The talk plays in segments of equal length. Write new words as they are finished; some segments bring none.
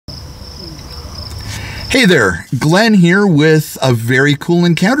Hey there, Glenn here with a very cool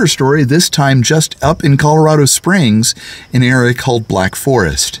encounter story, this time just up in Colorado Springs, in an area called Black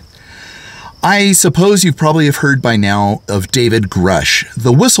Forest. I suppose you probably have heard by now of David GRUSCH,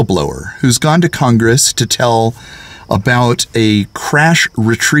 the whistleblower, who's gone to Congress to tell about a crash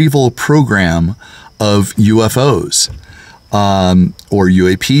retrieval program of UFOs, or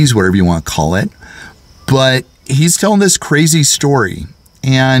UAPs, whatever you want to call it. But he's telling this crazy story,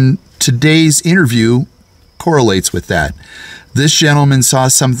 and today's interview correlates with that. This gentleman saw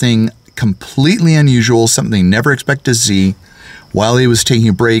something completely unusual, something he never expected to see, while he was taking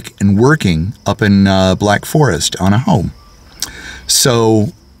a break and working up in Black Forest on a home. So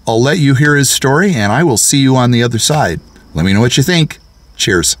I'll let you hear his story, and I will see you on the other side. Let me know what you think.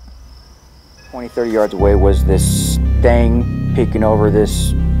 Cheers. 20, 30 yards away was this thing peeking over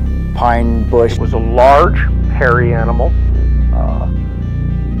this pine bush. It was a large, hairy animal.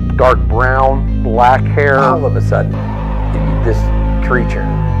 Dark brown, black hair. All of a sudden, this creature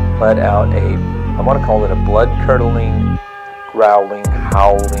let out I want to call it a blood-curdling, growling,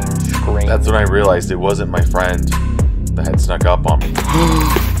 howling scream. That's when I realized it wasn't my friend that had snuck up on me.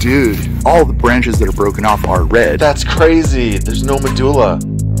 Dude, all the branches that are broken off are red. That's crazy. There's no medulla.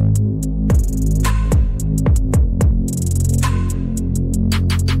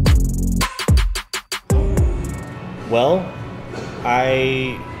 Well,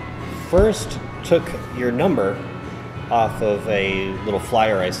 I first took your number off of a little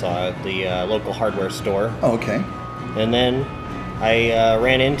flyer I saw at the local hardware store. Oh, okay. And then I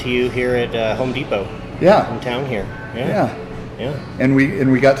ran into you here at Home Depot. Yeah. In town here. Yeah. Yeah. And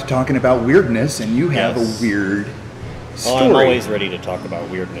we got to talking about weirdness, and you have a weird story. Oh, I'm always ready to talk about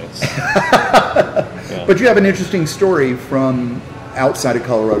weirdness. Yeah. But you have an interesting story from outside of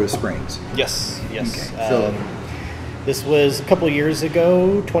Colorado Springs. Yes. Okay. So this was a couple years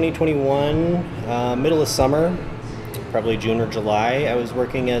ago, 2021, middle of summer, probably June or July. I was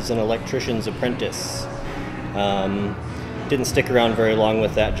working as an electrician's apprentice. Didn't stick around very long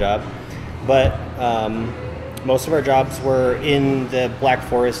with that job, but most of our jobs were in the Black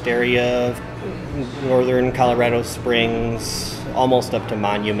Forest area of northern Colorado Springs, almost up to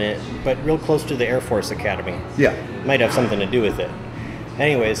Monument, but real close to the Air Force Academy. Yeah. Might have something to do with it.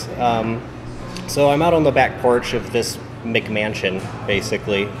 Anyways, so I'm out on the back porch of this McMansion,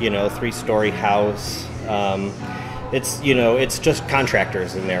 basically, 3-story house. It's just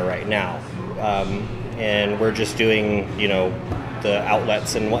contractors in there right now. And we're just doing, the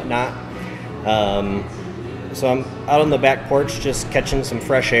outlets and whatnot. So I'm out on the back porch just catching some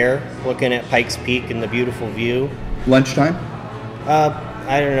fresh air, looking at Pikes Peak and the beautiful view. Lunchtime?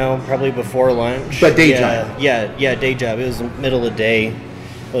 I don't know, probably before lunch. But daytime? Yeah, day job. It was middle of the day.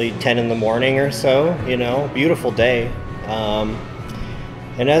 Really 10 in the morning or so, beautiful day.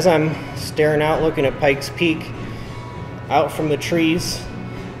 And as I'm staring out looking at Pikes Peak, out from the trees,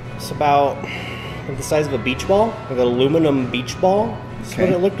 it's about the size of a beach ball, like an aluminum beach ball. That's what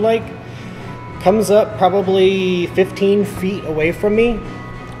it looked like. Comes up probably 15 feet away from me,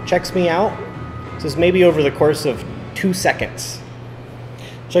 checks me out. This is maybe over the course of 2 seconds.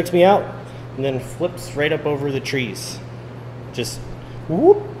 Checks me out, and then flips right up over the trees. Just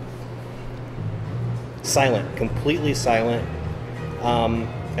whoop. Silent, completely silent.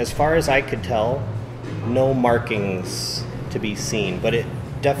 As far as I could tell, no markings to be seen, but it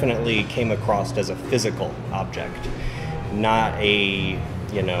definitely came across as a physical object, not an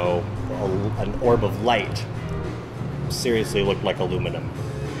orb of light. Seriously looked like aluminum.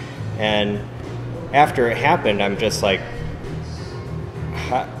 And after it happened, I'm just like,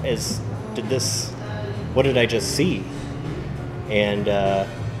 what did I just see? And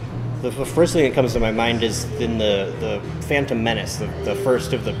the first thing that comes to my mind is in the Phantom Menace, the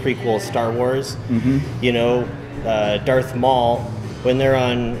first of the prequel Star Wars. Mm-hmm. Darth Maul, when they're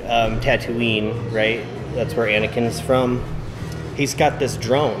on Tatooine, right? That's where Anakin's from. He's got this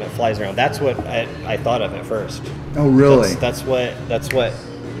drone that flies around. That's what I thought of at first. Oh, really? That's what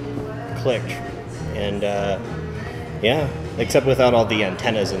clicked. And yeah, except without all the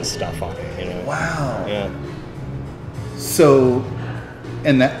antennas and stuff on it. Wow. Yeah. So,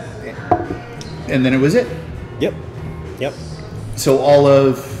 and then it was it? Yep. So all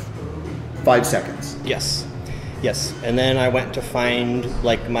of 5 seconds? Yes. And then I went to find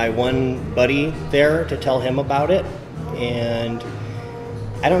my one buddy there to tell him about it, and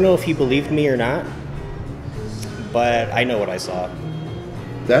I don't know if he believed me or not, but I know what I saw.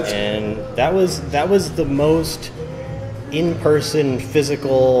 And that was the most in-person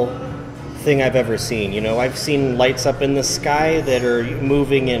physical thing I've ever seen. I've seen lights up in the sky that are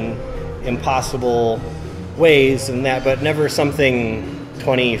moving in impossible ways and that, but never something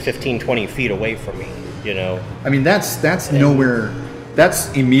 15, 20 feet away from me, you know. I mean, that's nowhere.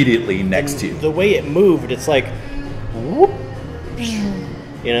 That's immediately next to you. The way it moved, it's like, whoop,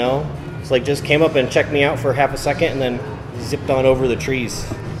 you know, it's like just came up and checked me out for half a second and then zipped on over the trees.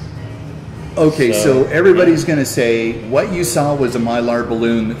 Okay, so everybody's going to say what you saw was a Mylar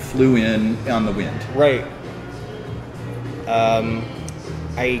balloon that flew in on the wind. Right.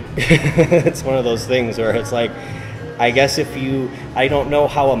 It's one of those things where it's like, I guess I don't know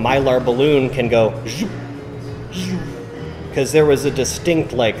how a Mylar balloon can go, because there was a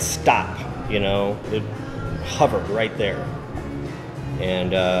distinct like stop, you know, it hovered right there.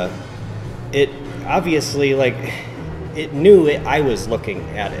 And it obviously, like, it knew I was looking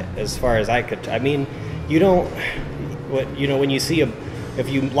at it as far as I could. I mean, when you see if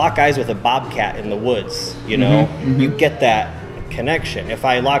you lock eyes with a bobcat in the woods, you know, you get that connection. If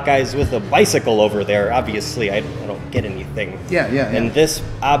I lock eyes with a bicycle over there, obviously I don't get anything. Yeah. And this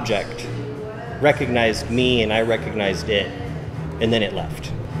object recognized me and I recognized it, and then it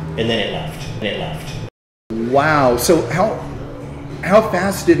left. And then it left. And it left. Wow. So how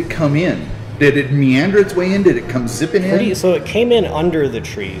fast did it come in? Did it meander its way in? Did it come zipping in? So it came in under the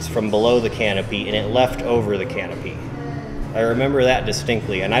trees from below the canopy, and it left over the canopy. I remember that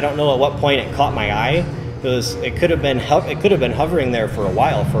distinctly, and I don't know at what point it caught my eye. It could have been hovering there for a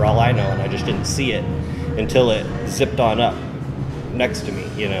while, for all I know, and I just didn't see it until it zipped on up next to me,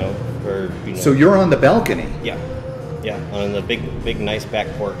 you know. So you're on the balcony. Yeah, on the big nice back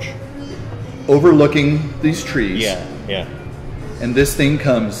porch, overlooking these trees. Yeah. And this thing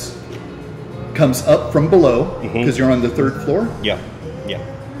comes up from below because you're on the third floor. Yeah.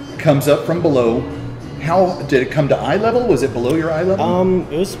 Comes up from below. How did it come to eye level? Was it below your eye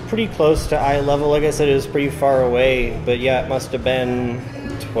level? It was pretty close to eye level. Like I said, it was pretty far away, but yeah, it must have been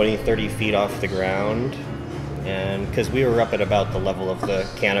 20, 30 feet off the ground. And because we were up at about the level of the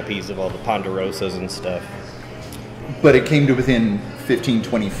canopies of all the ponderosas and stuff. But it came to within 15,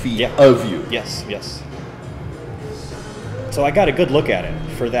 20 feet Yeah. of you. Yes. So I got a good look at it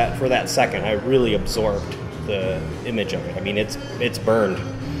for that second. I really absorbed the image of it. I mean, it's burned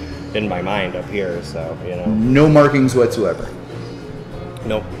in my mind up here, so, you know. No markings whatsoever.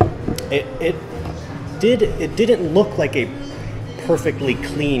 Nope. It didn't look like a perfectly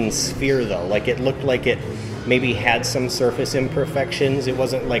clean sphere, though. Like, it looked like it maybe had some surface imperfections. It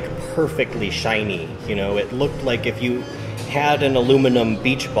wasn't like perfectly shiny, you know. It looked like if you had an aluminum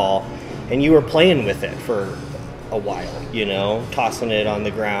beach ball and you were playing with it for a while, you know, tossing it on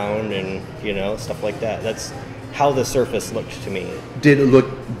the ground and, you know, stuff like that. That's how the surface looked to me. Did it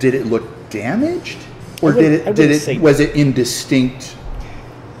look damaged, or was it indistinct?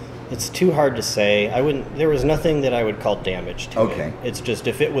 It's too hard to say. There was nothing that I would call damage to it. It's just,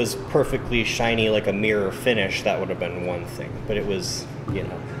 if it was perfectly shiny like a mirror finish, that would have been one thing. But it was, you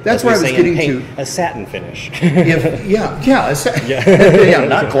know, that's where I was getting to a satin finish. Not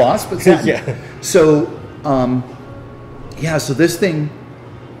gloss, but satin. Yeah. So, so this thing.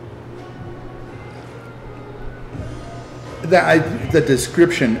 The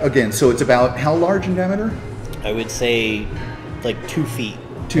description again. So it's about how large in diameter? I would say like 2 feet.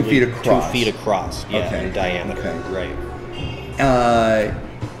 2 feet across. 2 feet across. Yeah, in diameter. Okay. Right.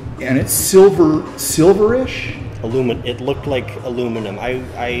 And it's silverish. It looked like aluminum.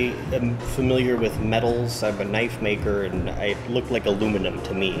 I am familiar with metals. I'm a knife maker, and it looked like aluminum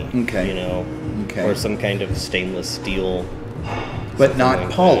to me. Okay. You know. Okay. Or some kind of stainless steel. But not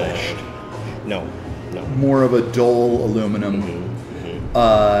polished. No. More of a dull aluminum.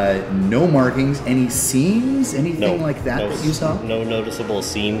 No markings, any seams, anything like that you saw? No noticeable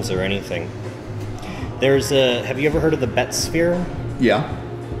seams or anything. Have you ever heard of the Bet sphere? Yeah.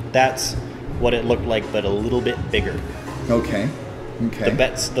 That's what it looked like, but a little bit bigger. Okay.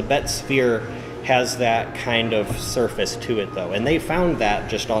 The Bet sphere has that kind of surface to it, though, and they found that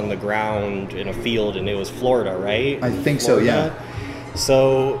just on the ground in a field, and it was Florida, right? I think so, yeah.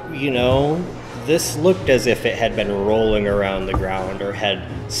 So, you know, this looked as if it had been rolling around the ground or had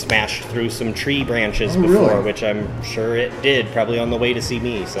smashed through some tree branches before, really? Which I'm sure it did, probably on the way to see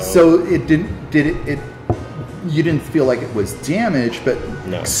me. So it didn't. You didn't feel like it was damaged, but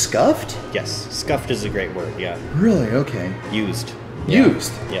scuffed? Yes, scuffed is a great word. Yeah. Really? Okay. Used.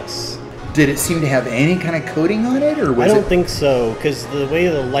 Yes. Did it seem to have any kind of coating on it, or was I don't think so, because the way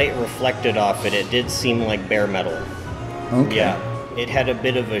the light reflected off it, it did seem like bare metal. Okay. Yeah. It had a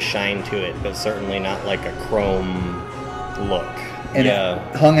bit of a shine to it, but certainly not like a chrome look. And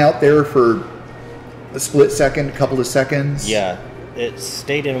it hung out there for a split second, a couple of seconds? Yeah. It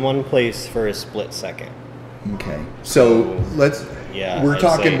stayed in one place for a split second. Okay. So we're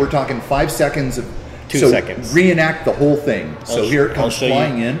talking 5 seconds of 2 so seconds. Reenact the whole thing. So here it comes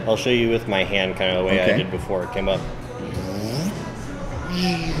flying in. I'll show you with my hand, kind of the way I did before it came up.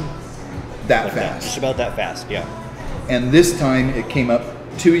 That Like fast. Just about that fast, yeah. And this time it came up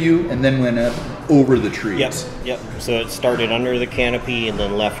to you and then went up over the trees. Yep. So it started under the canopy and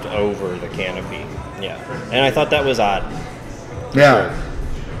then left over the canopy. Yeah. And I thought that was odd. Yeah.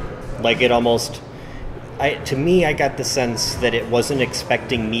 Sure. Like it almost, to me, I got the sense that it wasn't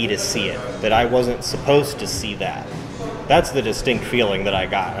expecting me to see it, that I wasn't supposed to see that. That's the distinct feeling that I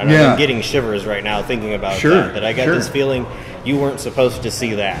got. And I'm getting shivers right now thinking about that. That I got this feeling you weren't supposed to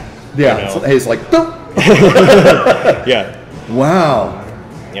see that. Yeah. You know? It's like, boom. Yeah. Wow.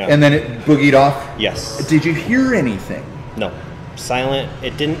 Yeah. And then it boogied off? Yes. Did you hear anything? No. Silent.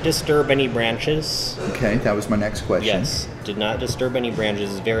 It didn't disturb any branches. Okay, that was my next question. Yes. Did not disturb any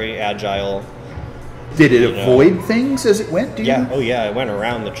branches. Very agile. Did it avoid things as it went? Oh yeah, it went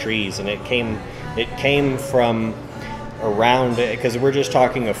around the trees, and it came from around it, because we're just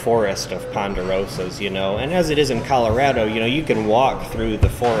talking a forest of ponderosas, and as it is in Colorado, you can walk through the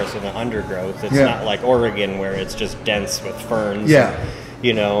forest and the undergrowth. It's not like Oregon where it's just dense with ferns.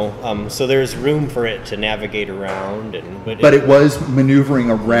 So there's room for it to navigate around, but it was maneuvering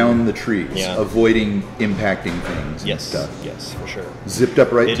around the trees, avoiding impacting things and stuff. Yes, for sure. Zipped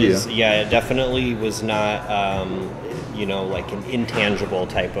up right to you. Yeah, it definitely was not like an intangible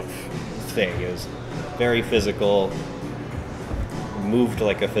type of thing. It was very physical, moved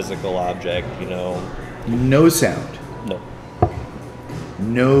like a physical object. No sound.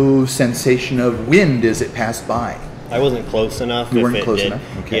 No sensation of wind as it passed by. I wasn't close enough. You weren't close enough?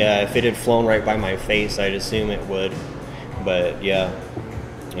 Okay. Yeah, if it had flown right by my face, I'd assume it would. But yeah.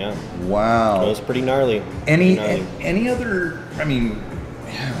 Wow. It was pretty gnarly. Any other?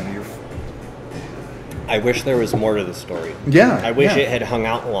 I wish there was more to the story. Yeah. I wish it had hung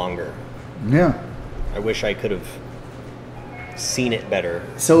out longer. Yeah. I wish I could have seen it better.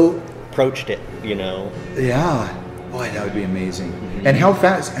 So approached it. Yeah. Boy, that would be amazing. Mm-hmm. And how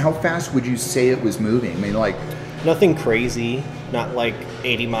fast would you say it was moving? Nothing crazy, not like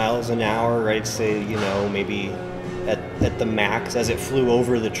 80 miles an hour. I'd say, maybe at the max as it flew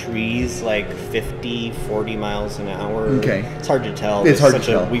over the trees, like 50, 40 miles an hour. Okay. It's hard to tell. It's hard such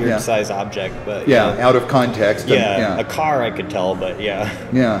to tell. a weird size object, but out of context. A car I could tell, but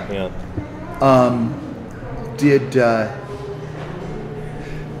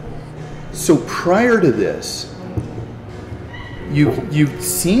So prior to this, You've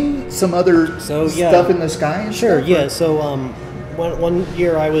seen some other stuff in the sky? Sure, yeah. So one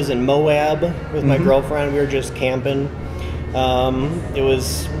year I was in Moab with my girlfriend. We were just camping. It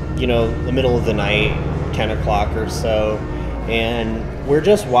was, the middle of the night, 10 o'clock or so. And we're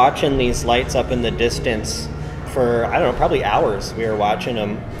just watching these lights up in the distance for, I don't know, probably hours. We were watching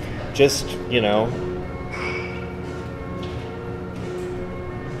them. Just,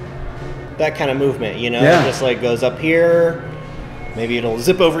 that kind of movement, It just like goes up here. Maybe it'll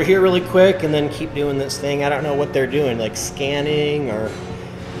zip over here really quick and then keep doing this thing. I don't know what they're doing, like scanning or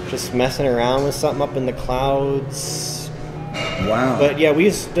just messing around with something up in the clouds. Wow. But yeah, we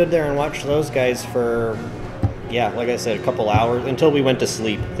stood there and watched those guys for, like I said, a couple hours until we went to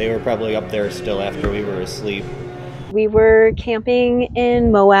sleep. They were probably up there still after we were asleep. We were camping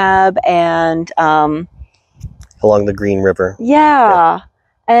in Moab and along the Green River. Yeah.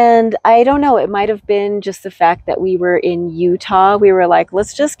 And I don't know, it might have been just the fact that we were in Utah. We were like,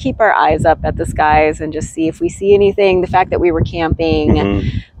 let's just keep our eyes up at the skies and just see if we see anything. The fact that we were camping.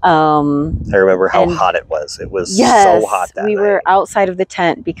 I remember how hot it was. It was so hot that we night. were outside of the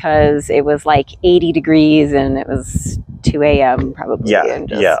tent because it was like 80 degrees and it was 2 a.m. probably.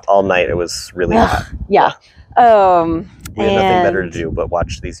 Yeah, all night it was really hot. Yeah. We had nothing better to do but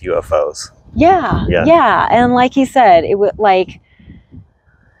watch these UFOs. Yeah. And like he said, it was like,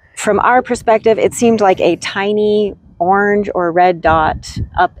 from our perspective, it seemed like a tiny orange or red dot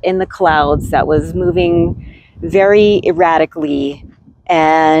up in the clouds that was moving very erratically.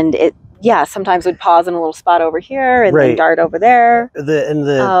 And it, sometimes would pause in a little spot over here and then dart over there.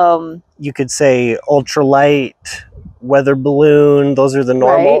 You could say ultralight, weather balloon, those are the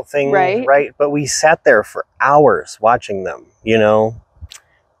normal things, right? But we sat there for hours watching them,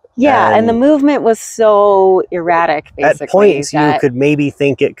 Yeah, and the movement was so erratic, basically. At points, you could maybe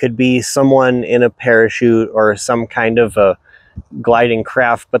think it could be someone in a parachute or some kind of a gliding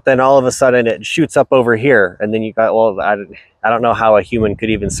craft, but then all of a sudden it shoots up over here, and then you got, I don't know how a human could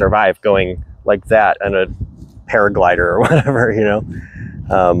even survive going like that on a paraglider or whatever,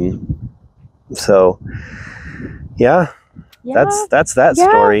 So, that's that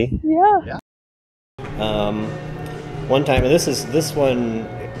story. Yeah. One time, and this one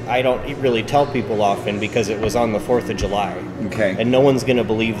I don't really tell people often because it was on the 4th of July. Okay. And no one's going to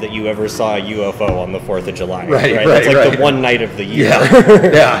believe that you ever saw a UFO on the 4th of July. Right. It's like the one night of the year.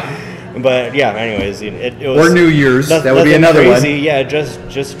 Yeah. But yeah, anyways, it was... Or New Year's. That would be another crazy. one. Yeah,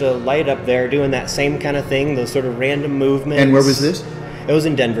 just a light up there doing that same kind of thing, those sort of random movements. And where was this? It was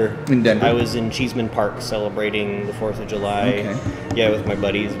in Denver. In Denver. I was in Cheeseman Park celebrating the 4th of July. Okay. Yeah, with my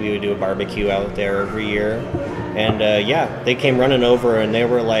buddies. We would do a barbecue out there every year. And yeah, they came running over and they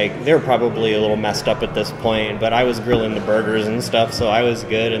were probably a little messed up at this point, but I was grilling the burgers and stuff, so I was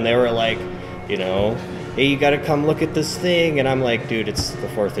good. And they were like, you know, hey, you got to come look at this thing. And I'm like, dude, it's the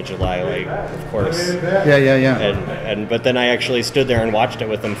 4th of July, like, of course. Yeah. But then I actually stood there and watched it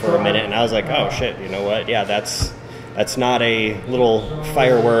with them for a minute, and I was like, oh shit, you know what? Yeah, that's not a little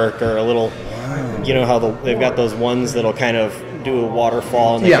firework or a little, you know how they've got those ones that'll kind of do a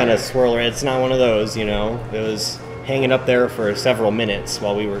waterfall and they kind of swirl around. It's not one of those, you know. It was hanging up there for several minutes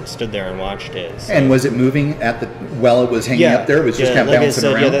while we stood there and watched it. So. And was it moving while it was hanging up there? It was just kind of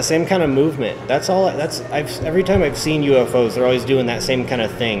bouncing around? Yeah, that same kind of movement. That's all. Every time I've seen UFOs, they're always doing that same kind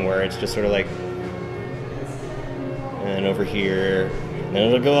of thing where it's just sort of like, and over here, and then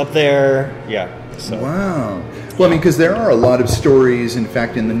it'll go up there. Yeah. So. Wow. Well, I mean, because there are a lot of stories, in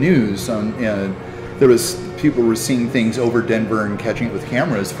fact, in the news on people were seeing things over Denver and catching it with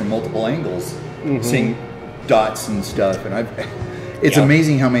cameras from multiple angles, seeing dots and stuff. And it's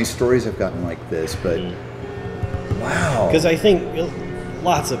amazing how many stories I've gotten like this. But wow, because I think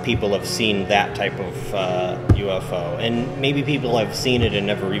lots of people have seen that type of UFO, and maybe people have seen it and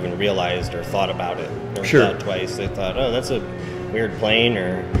never even realized or thought about it. Or thought twice. They thought, oh, that's a weird plane,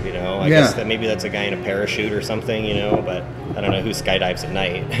 or you know, I guess that maybe that's a guy in a parachute or something, you know. But I don't know who skydives at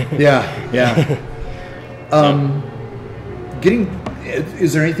night. Yeah.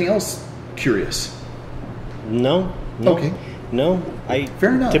 Is there anything else curious? No. Okay. No, I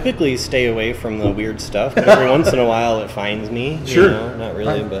Fair enough. typically stay away from the weird stuff, but every once in a while it finds me. Sure. You know? Not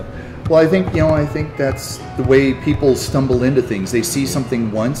really, but... Well, I think that's the way people stumble into things. They see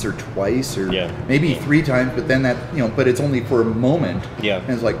something once or twice or maybe 3 times, but then but it's only for a moment. Yeah. And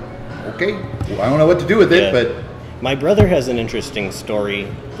it's like, okay, well, I don't know what to do with it, but... My brother has an interesting story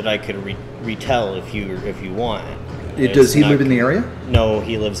that I could retell if you want. Does he live in the area? No,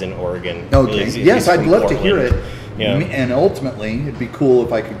 he lives in Oregon. Okay. Yes, I'd love to hear it. Yeah. And ultimately, it'd be cool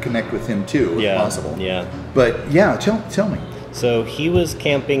if I could connect with him too, if possible. Yeah. But yeah, tell me. So he was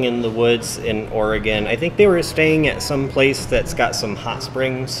camping in the woods in Oregon. I think they were staying at some place that's got some hot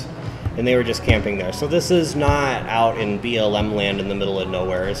springs, and they were just camping there. So this is not out in BLM land in the middle of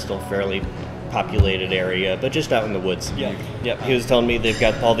nowhere. It's still fairly populated area, but just out in the woods. Yep. He was telling me they've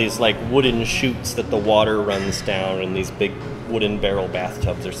got all these like wooden chutes that the water runs down, and these big wooden barrel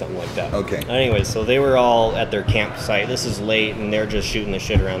bathtubs or something like that. Okay. Anyway, so they were all at their campsite. This is late, and they're just shooting the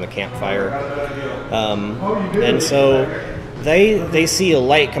shit around the campfire. And so they see a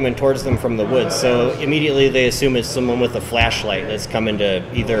light coming towards them from the woods. So immediately they assume it's someone with a flashlight that's coming to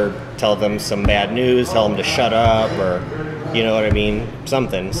either tell them some bad news, tell them to shut up, or you know what I mean,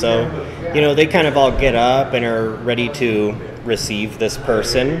 something. So, you know, they kind of all get up and are ready to receive this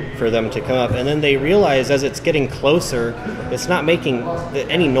person for them to come up, and then they realize as it's getting closer, it's not making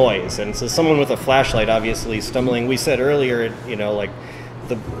any noise. And so someone with a flashlight obviously stumbling. We said earlier, you know, like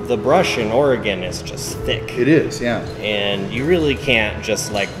the brush in Oregon is just thick. It is, yeah. And you really can't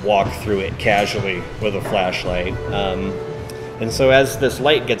just like walk through it casually with a flashlight. And so as this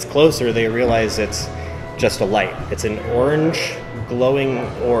light gets closer, they realize it's just a light. It's an orange glowing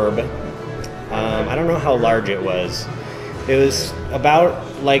orb. I don't know how large it was. It was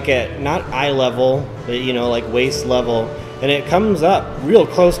about like at not eye level, but you know, like waist level, and it comes up real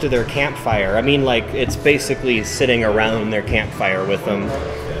close to their campfire. I mean, like it's basically sitting around their campfire with them,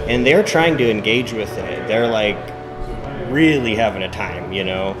 and they're trying to engage with it. They're like really having a time, you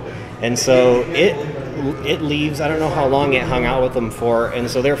know. And so it leaves. I don't know how long it hung out with them for, and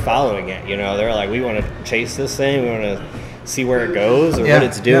so they're following it. You know, they're like, we want to chase this thing. We want to see where it goes or what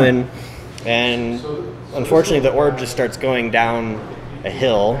it's doing. Yeah. And unfortunately, the orb just starts going down a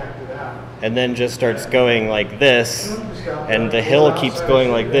hill, and then just starts going like this, and the hill keeps going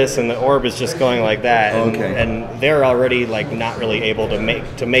like this, and the orb is just going like that. And they're already like not really able to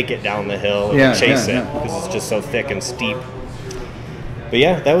make it down the hill and chase it because it's just so thick and steep. But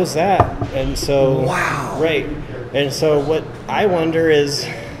yeah, that was that. And so right. And so what I wonder is,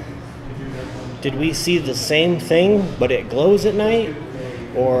 did we see the same thing but it glows at night?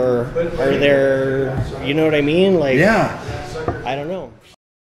 Or are there, you know what I mean? Like, I don't know.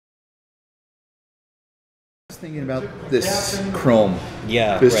 I was thinking about this chrome.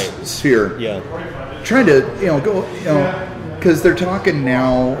 Yeah, this sphere. Yeah. Trying to, because they're talking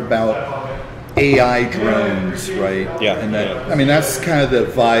now about AI drones, right? Yeah. And that, I mean, that's kind of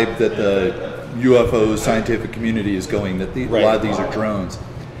the vibe that the UFO scientific community is going, that a lot of these are drones.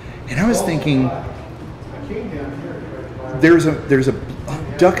 And I was thinking, there's a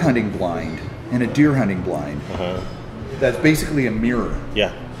duck hunting blind and a deer hunting blind. That's basically a mirror.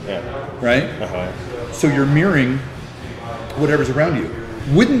 Yeah. Right? So you're mirroring whatever's around you.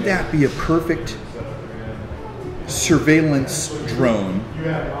 Wouldn't that be a perfect surveillance drone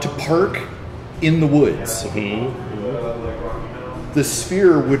to park in the woods? The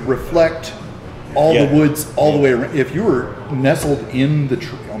sphere would reflect all the woods all the way around. If you were nestled in the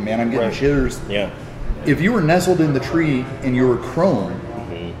tree, oh man, I'm getting shivers. Yeah. If you were nestled in the tree and you were chrome,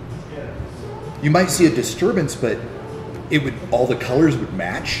 you might see a disturbance, but it would, all the colors would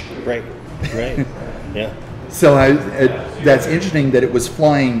match. Right. Yeah. So that's interesting that it was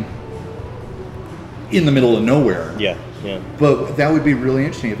flying in the middle of nowhere. Yeah. But that would be really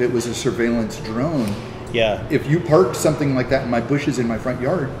interesting if it was a surveillance drone. Yeah. If you parked something like that in my bushes in my front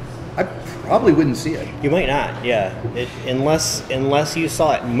yard, I probably wouldn't see it. You might not, yeah. Unless you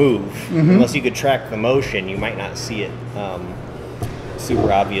saw it move, unless you could track the motion, you might not see it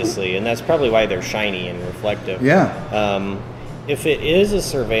super obviously, and that's probably why they're shiny and reflective. Yeah. If it is a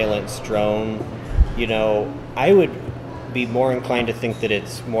surveillance drone, I would be more inclined to think that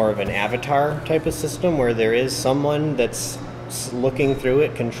it's more of an avatar type of system where there is someone that's looking through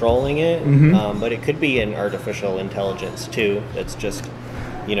it, controlling it, but it could be an artificial intelligence too that's just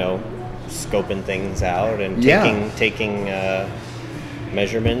scoping things out and taking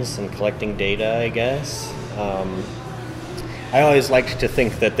measurements and collecting data, I guess. I always liked to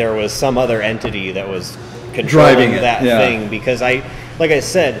think that there was some other entity that was controlling that thing, because like I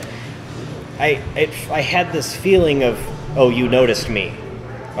said, I had this feeling of, oh, you noticed me.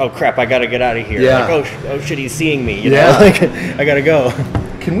 Oh crap, I gotta get out of here. Yeah. Like, oh shit, he's seeing me. You know, like, I gotta go.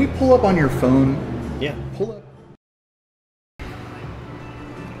 Can we pull up on your phone? Yeah. Pull up.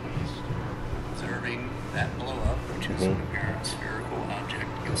 Observing that blow up, which is an apparent spherical object.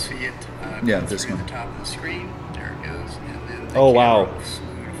 You'll see it this through one. the top of the screen. There it goes, and then the Oh, camera wow. will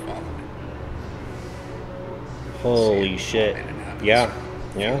slowly follow it. Holy shit. Yeah.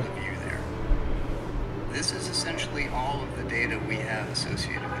 Yeah. View there. This is essentially all of the data we have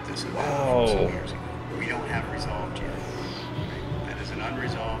associated with this event Wow. from some years ago. We don't have resolved yet. That is an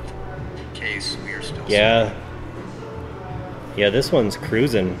unresolved case. We are still Yeah. Yeah, this one's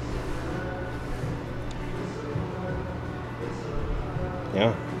cruising.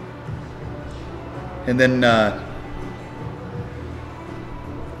 Yeah. And then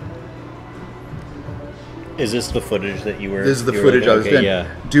Is this the footage that you were? this is the you were footage I was okay, doing. Yeah.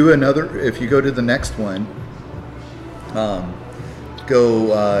 Do another. If you go to the next one,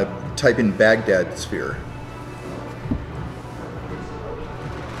 go type in Baghdad sphere.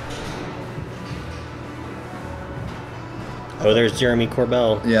 Oh, there's Jeremy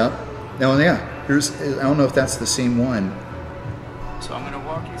Corbell. Yeah. Now, here's. I don't know if that's the same one. So I'm going to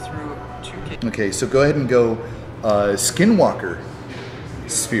walk you through two cases. Okay, so go ahead and go Skinwalker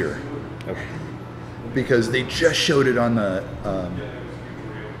sphere. Okay. Because they just showed it on the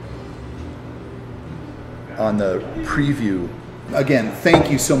preview. Again,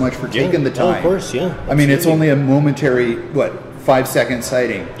 thank you so much for taking the time. Oh, of course, yeah. I mean, it's absolutely. only a momentary, 5-second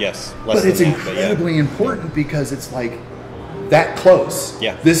sighting. Yes, But it's than that, incredibly important because it's like that close.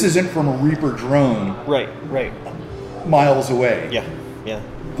 Yeah. This isn't from a Reaper drone Right. miles away. Yeah.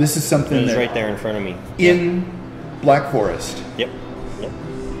 This is something It was that right there in front of me. in Black Forest, Yep.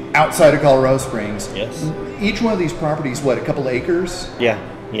 outside of Colorado Springs. Yes. Each one of these properties, a couple acres? Yeah.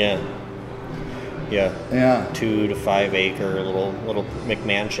 2 to 5 acre little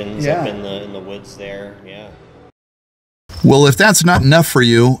McMansions up in the woods there. Yeah. Well, if that's not enough for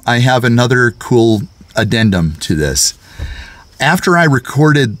you, I have another cool addendum to this. After I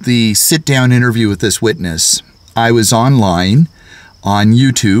recorded the sit-down interview with this witness, I was online on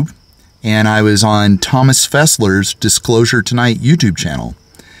YouTube, and I was on Thomas Fessler's Disclosure Tonight YouTube channel.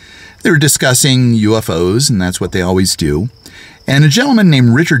 They were discussing UFOs, and that's what they always do. And a gentleman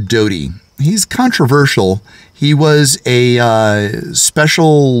named Richard Doty, he's controversial. He was a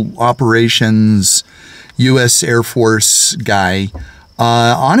special operations U.S. Air Force guy.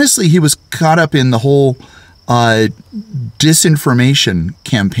 Honestly, he was caught up in the whole disinformation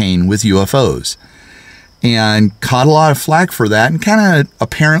campaign with UFOs and caught a lot of flack for that, and kind of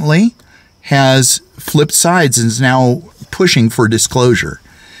apparently has flipped sides and is now pushing for disclosure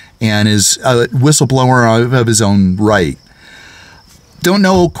and is a whistleblower of his own right. Don't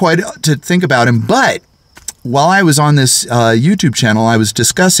know quite to think about him, but while I was on this YouTube channel, I was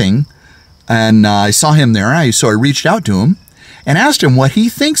discussing, and I saw him there, so I reached out to him, and asked him what he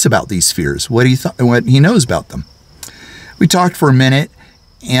thinks about these spheres, what he knows about them. We talked for a minute,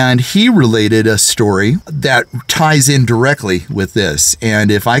 and he related a story that ties in directly with this. And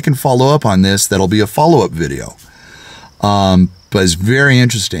if I can follow up on this, that'll be a follow-up video. But it's very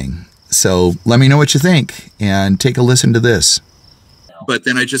interesting. So let me know what you think and take a listen to this. But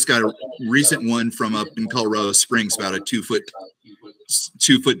then I just got a recent one from up in Colorado Springs, about a 2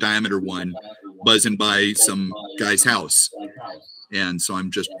 foot diameter one, buzzing by some guy's house. And so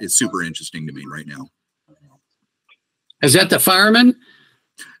it's super interesting to me right now. Is that the fireman?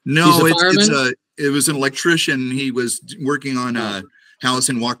 No, it was an electrician. He was working on a house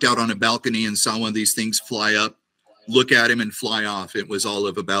and walked out on a balcony and saw one of these things fly up, look at him, and fly off. It was all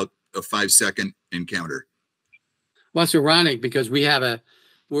of about a 5-second encounter. Well, it's ironic because we're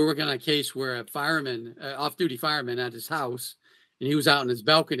working on a case where a fireman, off-duty fireman at his house, and he was out on his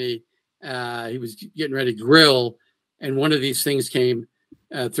balcony. He was getting ready to grill, and one of these things came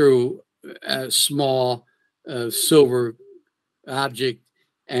through a small silver object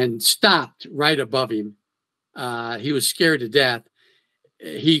and stopped right above him. He was scared to death.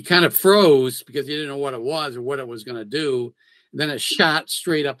 He kind of froze because he didn't know what it was or what it was going to do. Then it shot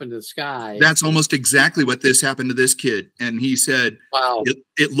straight up into the sky. That's almost exactly what this happened to this kid. And he said, wow,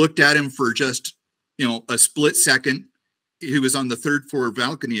 it looked at him for just, a split second. He was on the 3rd floor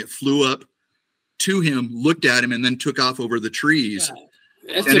balcony. It flew up to him, looked at him, and then took off over the trees.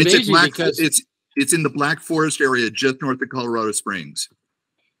 Yeah. It's amazing because it's in the Black Forest area, just north of Colorado Springs.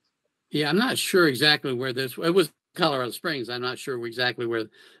 Yeah, I'm not sure exactly where it was Colorado Springs. I'm not sure exactly where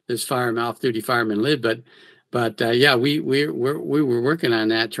this off-duty fireman lived, but yeah, we were working on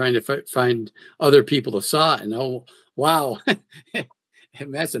that, trying to find other people that saw it. And oh, wow,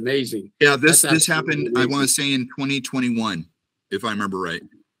 that's amazing. Yeah, this happened, amazing. I want to say in 2021, if I remember right.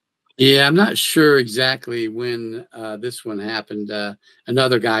 Yeah, I'm not sure exactly when this one happened.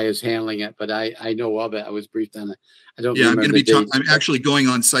 Another guy is handling it, but I know of it. I was briefed on it. I don't. Yeah, remember I'm actually going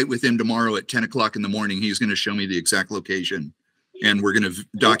on site with him tomorrow at 10 o'clock in the morning. He's going to show me the exact location, and we're going to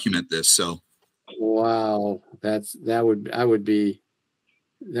document this. So, wow, that would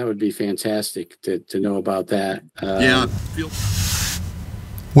be fantastic to know about that. Yeah.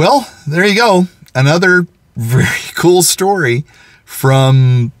 Well, there you go. Another very cool story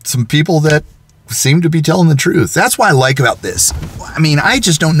from some people that seem to be telling the truth. That's what I like about this. I mean, I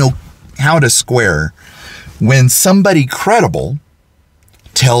just don't know how to square when somebody credible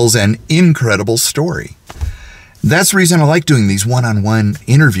tells an incredible story. That's the reason I like doing these one-on-one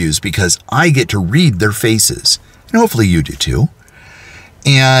interviews, because I get to read their faces, and hopefully you do too.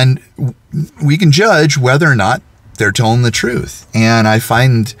 And we can judge whether or not they're telling the truth. And I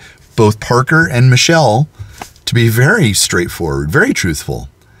find both Parker and Michelle to be very straightforward, very truthful.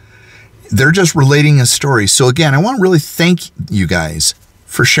 They're just relating a story. So again, I want to really thank you guys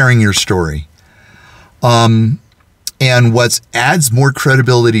for sharing your story. And what adds more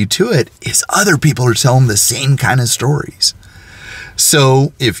credibility to it is other people are telling the same kind of stories.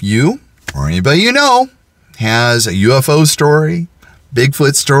 So if you or anybody you know has a UFO story,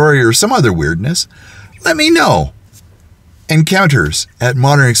 Bigfoot story, or some other weirdness, let me know.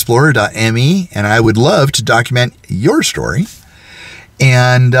 Encounters@modernexplorer.me, and I would love to document your story.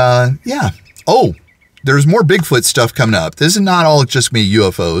 And yeah. Oh, there's more Bigfoot stuff coming up. This is not all just me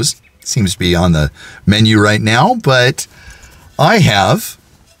UFOs. Seems to be on the menu right now, but I have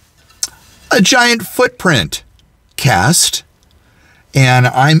a giant footprint cast, and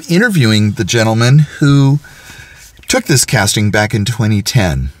I'm interviewing the gentleman who took this casting back in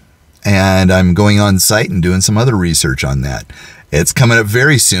 2010, and I'm going on site and doing some other research on that. It's coming up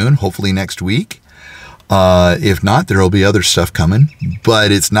very soon, hopefully next week. If not, there will be other stuff coming,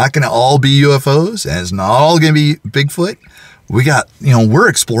 but it's not going to all be UFOs, and it's not all going to be Bigfoot. We got, we're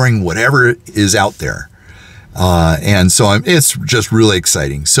exploring whatever is out there. And so it's just really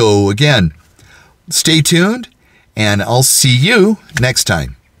exciting. So again, stay tuned, and I'll see you next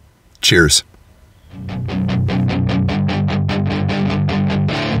time. Cheers.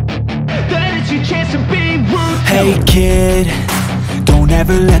 Hey kid, don't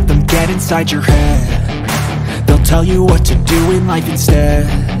ever let them get inside your head. They'll tell you what to do in life instead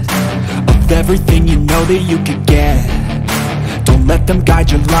of everything you know that you could get. Don't let them guide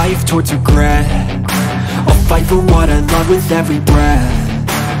your life towards regret. I'll fight for what I love with every breath.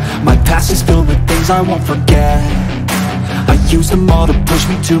 My past is filled with things I won't forget. I use them all to push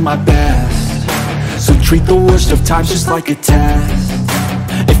me to my best. So treat the worst of times just like a test.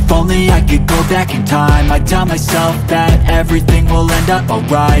 If If only I could go back in time, I'd tell myself that everything will end up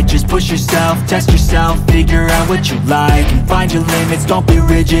alright. Just push yourself, test yourself, figure out what you like, and find your limits, don't be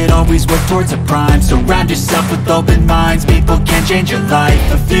rigid, always work towards a prime. Surround yourself with open minds, people can change your life.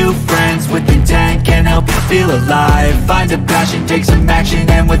 A few friends with intent can help you feel alive. Find a passion, take some action,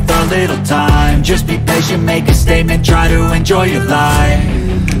 and with a little time, just be patient, make a statement, try to enjoy your life.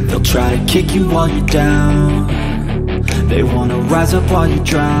 They'll try to kick you while you're down, they wanna rise up while you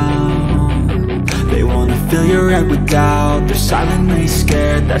drown. They wanna fill your head with doubt, they're silently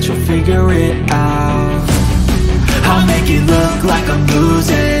scared that you'll figure it out. I'll make it look like I'm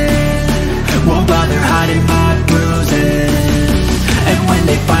losing, won't bother hiding my bruises. And when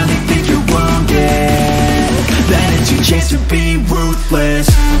they finally think you're wounded, then it's your chance to be ruthless.